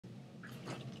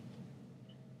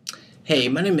Hey,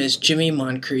 my name is Jimmy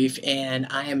Moncrief, and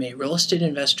I am a real estate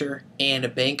investor and a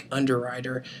bank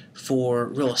underwriter for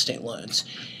real estate loans.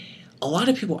 A lot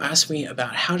of people ask me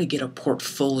about how to get a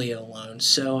portfolio loan,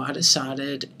 so I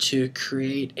decided to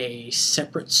create a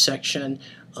separate section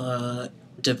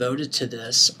devoted to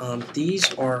this.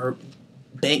 These are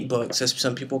bank books, as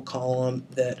some people call them,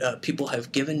 that people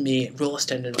have given me, real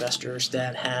estate investors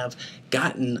that have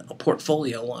gotten a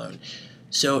portfolio loan.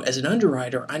 So, as an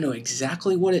underwriter, I know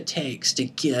exactly what it takes to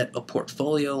get a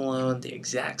portfolio loan, the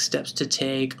exact steps to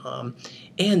take,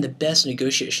 and the best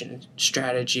negotiation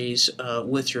strategies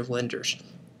with your lenders.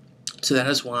 So, that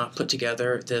is why I put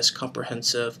together this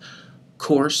comprehensive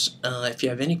course. If you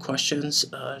have any questions,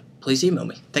 please email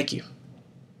me. Thank you.